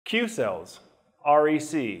Qcells,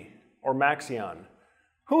 REC, or Maxeon.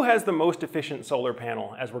 Who has the most efficient solar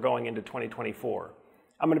panel as we're going into 2024?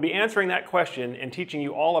 I'm going to be answering that question and teaching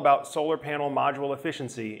you all about solar panel module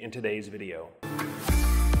efficiency in today's video.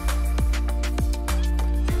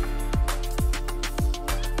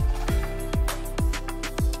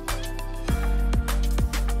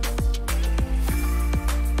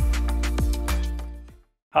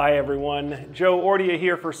 Hi everyone, Joe Ordia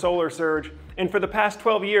here for Solar Surge, and for the past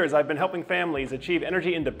 12 years I've been helping families achieve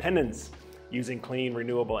energy independence using clean,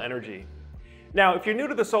 renewable energy. Now, if you're new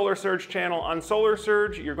to the Solar Surge channel, on Solar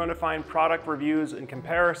Surge you're going to find product reviews and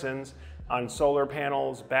comparisons on solar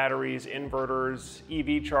panels, batteries, inverters,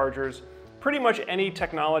 EV chargers, pretty much any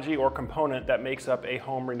technology or component that makes up a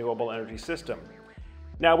home renewable energy system.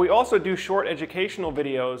 Now, we also do short educational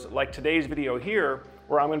videos like today's video here,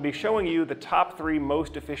 where I'm going to be showing you the top 3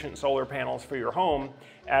 most efficient solar panels for your home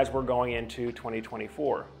as we're going into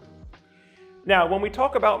 2024. Now, when we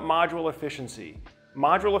talk about module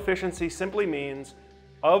efficiency simply means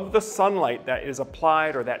of the sunlight that is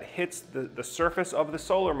applied or that hits the surface of the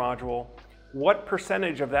solar module, what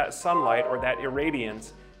percentage of that sunlight or that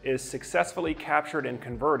irradiance is successfully captured and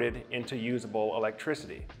converted into usable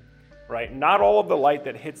electricity. Right? Not all of the light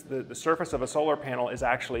that hits the surface of a solar panel is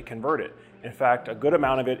actually converted. In fact, a good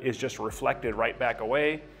amount of it is just reflected right back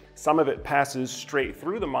away. Some of it passes straight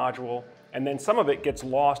through the module, and then some of it gets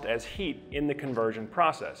lost as heat in the conversion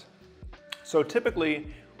process. So typically,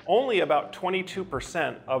 only about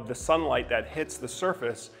 22% of the sunlight that hits the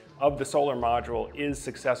surface of the solar module is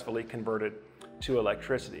successfully converted to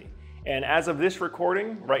electricity. And as of this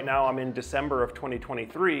recording, right now I'm in December of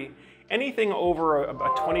 2023, anything over a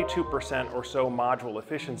 22% or so module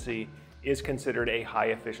efficiency is considered a high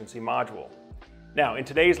efficiency module. Now, in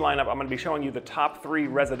today's lineup, I'm going to be showing you the top 3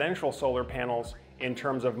 residential solar panels in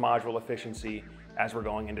terms of module efficiency as we're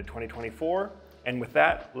going into 2024. And with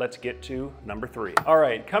that, let's get to number 3. All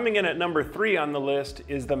right, coming in at number 3 on the list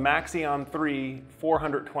is the Maxeon 3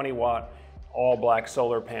 420 watt all black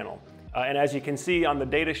solar panel. And as you can see on the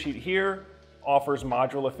data sheet here, offers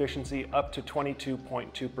module efficiency up to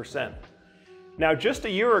 22.2%. Now, just a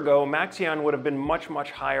year ago, Maxeon would have been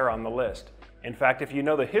much higher on the list. In fact, if you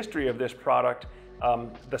know the history of this product,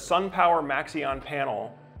 the SunPower Maxeon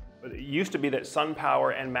panel, it used to be that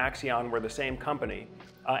SunPower and Maxeon were the same company,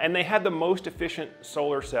 and they had the most efficient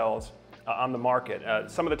solar cells on the market.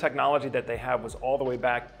 Some of the technology that they have was all the way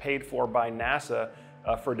back paid for by NASA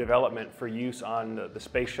for development for use on the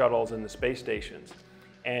space shuttles and the space stations.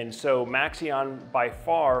 And so Maxeon, by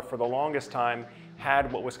far, for the longest time,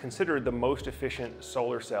 had what was considered the most efficient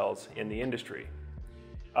solar cells in the industry.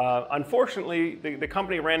 Unfortunately, the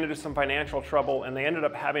company ran into some financial trouble, and they ended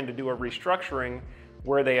up having to do a restructuring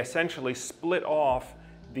where they essentially split off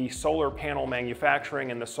the solar panel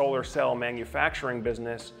manufacturing and the solar cell manufacturing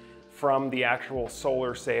business from the actual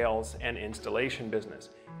solar sales and installation business.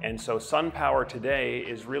 And so SunPower today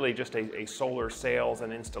is really just a solar sales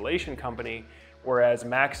and installation company, whereas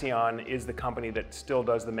Maxeon is the company that still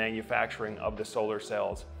does the manufacturing of the solar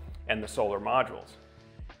cells and the solar modules.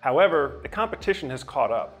 However, the competition has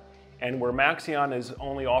caught up, and where Maxeon is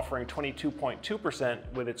only offering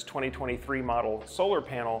 22.2% with its 2023 model solar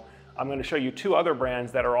panel, I'm going to show you 2 other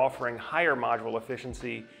brands that are offering higher module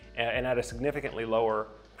efficiency and at a significantly lower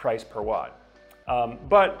price per watt.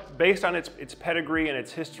 But based on its pedigree and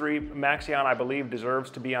its history, Maxeon, I believe, deserves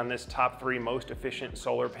to be on this top 3 most efficient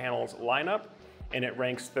solar panels lineup, and it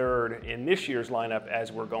ranks 3rd in this year's lineup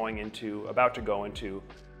as we're about to go into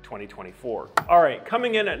 2024. All right,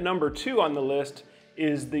 coming in at number 2 on the list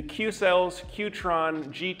is the Qcells Qtron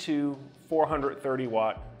G2 430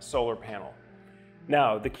 watt solar panel.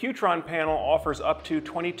 Now, the Qtron panel offers up to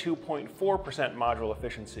 22.4% module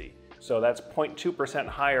efficiency, so that's 0.2%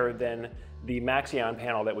 higher than the Maxeon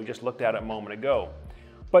panel that we just looked at a moment ago.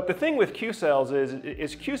 But the thing with Qcells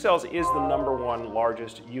is Qcells is the #1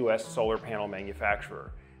 largest US solar panel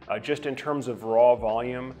manufacturer. Just in terms of raw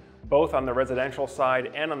volume, both on the residential side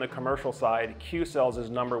and on the commercial side, Qcells is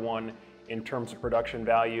 #1 in terms of production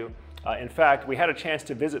value. In fact, we had a chance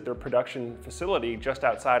to visit their production facility just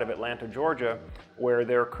outside of Atlanta, Georgia, where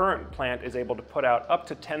their current plant is able to put out up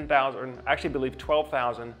to 10,000, actually I believe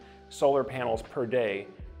 12,000 solar panels per day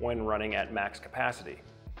when running at max capacity.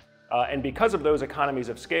 And because of those economies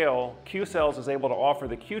of scale, Qcells is able to offer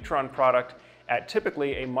the Qtron product at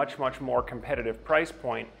typically a much more competitive price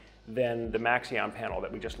point than the Maxeon panel that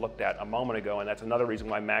we just looked at a moment ago, and that's another reason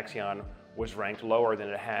why Maxeon was ranked lower than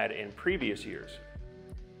it had in previous years.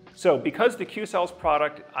 So because the Qcells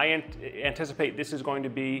product, I anticipate this is going to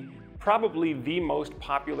be probably the most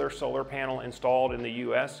popular solar panel installed in the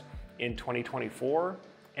US in 2024.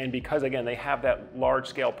 And because, again, they have that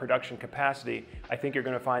large-scale production capacity, I think you're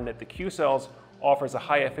going to find that the Qcells offers a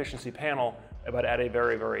high-efficiency panel, but at a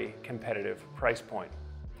very, very competitive price point.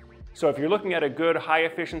 So if you're looking at a good,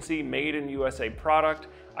 high-efficiency, made-in-USA product,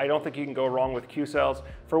 I don't think you can go wrong with Qcells.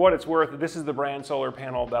 For what it's worth, this is the brand solar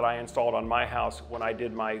panel that I installed on my house when I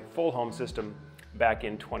did my full home system back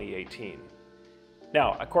in 2018.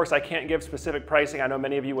 Now, of course, I can't give specific pricing. I know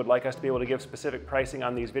many of you would like us to be able to give specific pricing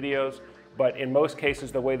on these videos, but in most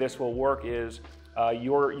cases, the way this will work is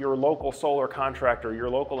your local solar contractor, your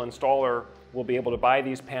local installer will be able to buy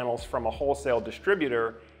these panels from a wholesale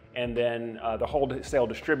distributor, and then the wholesale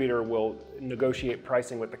distributor will negotiate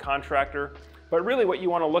pricing with the contractor. But really what you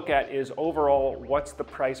want to look at is overall, what's the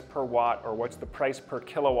price per watt or what's the price per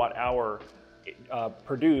kilowatt hour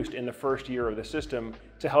produced in the first year of the system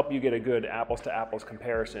to help you get a good apples to apples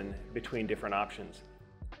comparison between different options.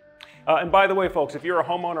 And by the way, folks, if you're a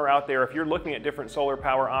homeowner out there, if you're looking at different solar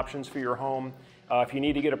power options for your home, if you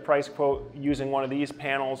need to get a price quote using one of these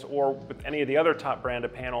panels or with any of the other top brand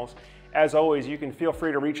of panels, as always, you can feel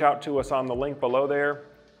free to reach out to us on the link below there,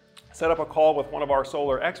 set up a call with one of our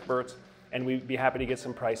solar experts, and we'd be happy to get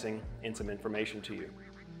some pricing and some information to you.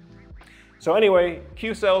 So anyway,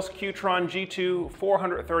 Qcells Qtron G2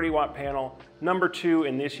 430 watt panel, number 2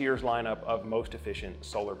 in this year's lineup of most efficient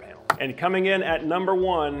solar panels. And coming in at number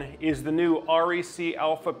 1 is the new REC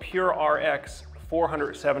Alpha Pure RX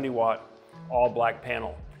 470 watt all black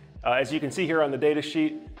panel. As you can see here on the data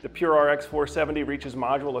sheet, the Pure RX 470 reaches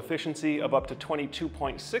module efficiency of up to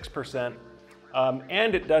 22.6%,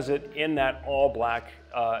 and it does it in that all black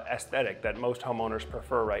aesthetic that most homeowners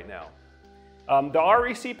prefer right now. The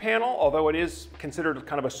REC panel, although it is considered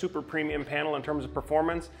kind of a super premium panel in terms of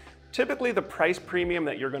performance, typically the price premium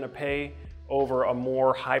that you're going to pay over a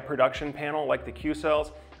more high production panel like the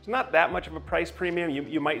Qcells, it's not that much of a price premium.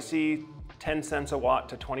 You might see 10 cents a watt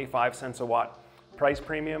to 25 cents a watt price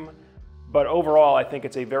premium, but overall I think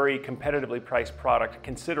it's a very competitively priced product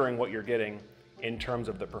considering what you're getting in terms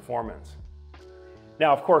of the performance.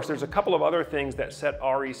 Now, of course, there's a couple of other things that set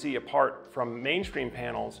REC apart from mainstream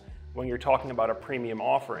panels when you're talking about a premium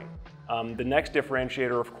offering. The next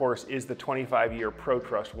differentiator, of course, is the 25-year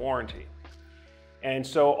ProTrust warranty. And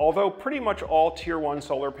so although pretty much all Tier 1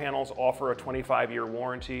 solar panels offer a 25-year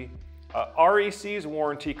warranty, REC's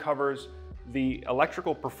warranty covers the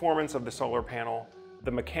electrical performance of the solar panel,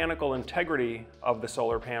 the mechanical integrity of the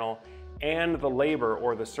solar panel, and the labor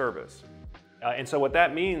or the service. And so what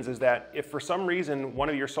that means is that if for some reason one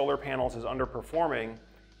of your solar panels is underperforming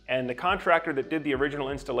and the contractor that did the original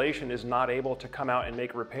installation is not able to come out and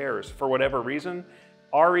make repairs for whatever reason,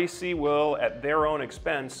 REC will, at their own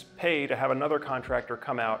expense, pay to have another contractor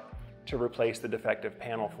come out to replace the defective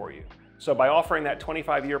panel for you. So by offering that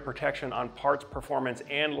 25-year protection on parts, performance,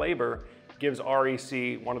 and labor, gives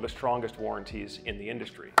REC one of the strongest warranties in the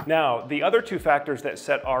industry. Now, the other two factors that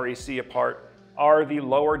set REC apart are the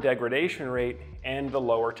lower degradation rate and the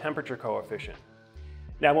lower temperature coefficient.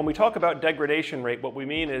 Now, when we talk about degradation rate, what we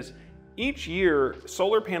mean is each year,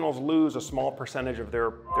 solar panels lose a small percentage of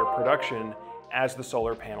their production as the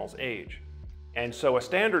solar panels age. And so a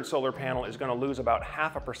standard solar panel is going to lose about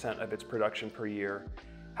 0.5% of its production per year.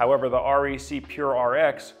 However, the REC Pure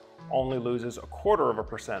RX only loses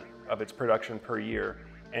 0.25% of its production per year.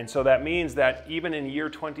 And so that means that even in year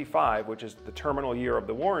 25, which is the terminal year of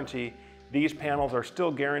the warranty, these panels are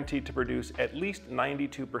still guaranteed to produce at least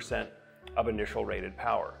 92% of initial rated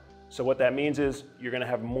power. So what that means is you're going to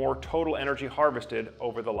have more total energy harvested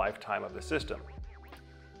over the lifetime of the system.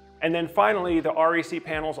 And then finally, the REC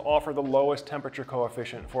panels offer the lowest temperature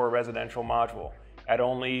coefficient for a residential module at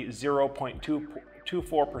only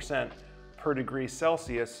 0.24% per degree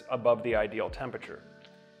Celsius above the ideal temperature.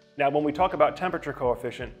 Now, when we talk about temperature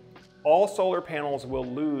coefficient, all solar panels will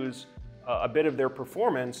lose a bit of their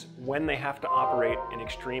performance when they have to operate in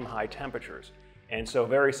extreme high temperatures. And so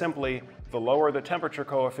very simply, the lower the temperature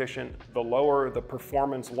coefficient, the lower the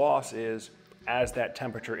performance loss is as that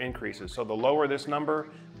temperature increases. So the lower this number,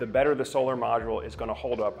 the better the solar module is going to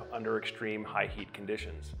hold up under extreme high heat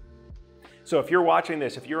conditions. So if you're watching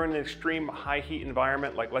this, if you're in an extreme high heat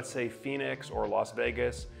environment, like let's say Phoenix or Las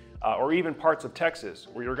Vegas, or even parts of Texas,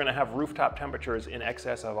 where you're going to have rooftop temperatures in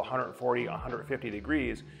excess of 140, 150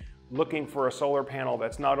 degrees, looking for a solar panel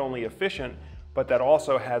that's not only efficient, but that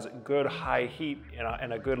also has good high heat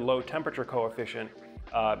and a good low temperature coefficient,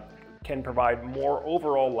 can provide more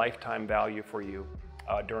overall lifetime value for you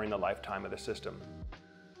during the lifetime of the system.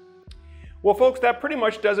 Well, folks, that pretty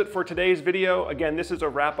much does it for today's video. Again, this is a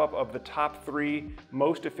wrap-up of the top 3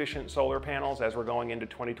 most efficient solar panels as we're going into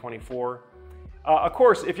 2024. Of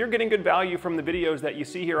course, if you're getting good value from the videos that you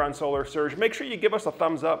see here on Solar Surge, make sure you give us a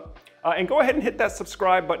thumbs up. And go ahead and hit that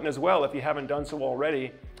subscribe button as well if you haven't done so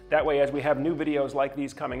already. That way, as we have new videos like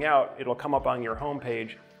these coming out, it'll come up on your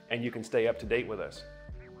homepage and you can stay up to date with us.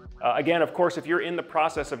 Again, of course, if you're in the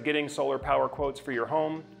process of getting solar power quotes for your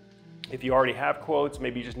home, if you already have quotes,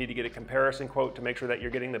 maybe you just need to get a comparison quote to make sure that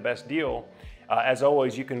you're getting the best deal. As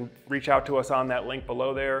always, you can reach out to us on that link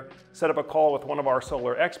below there, set up a call with one of our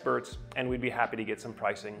solar experts, and we'd be happy to get some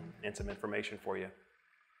pricing and some information for you.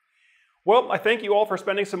 Well, I thank you all for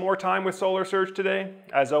spending some more time with Solar Surge today.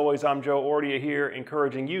 As always, I'm Joe Ordia here,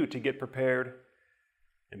 encouraging you to get prepared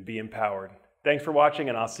and be empowered. Thanks for watching,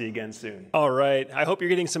 and I'll see you again soon. All right, I hope you're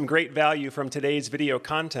getting some great value from today's video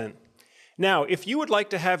content. Now, if you would like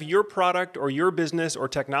to have your product or your business or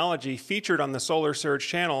technology featured on the Solar Surge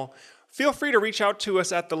channel, feel free to reach out to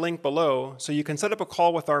us at the link below so you can set up a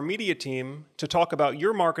call with our media team to talk about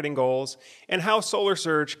your marketing goals and how Solar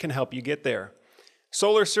Surge can help you get there.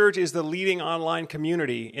 Solar Surge is the leading online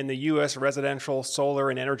community in the U.S. residential solar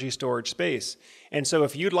and energy storage space. And so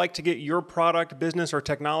if you'd like to get your product, business, or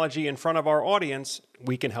technology in front of our audience,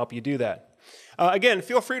 we can help you do that. Again,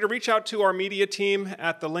 feel free to reach out to our media team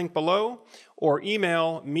at the link below or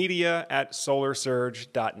email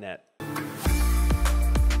media@solarsurge.net.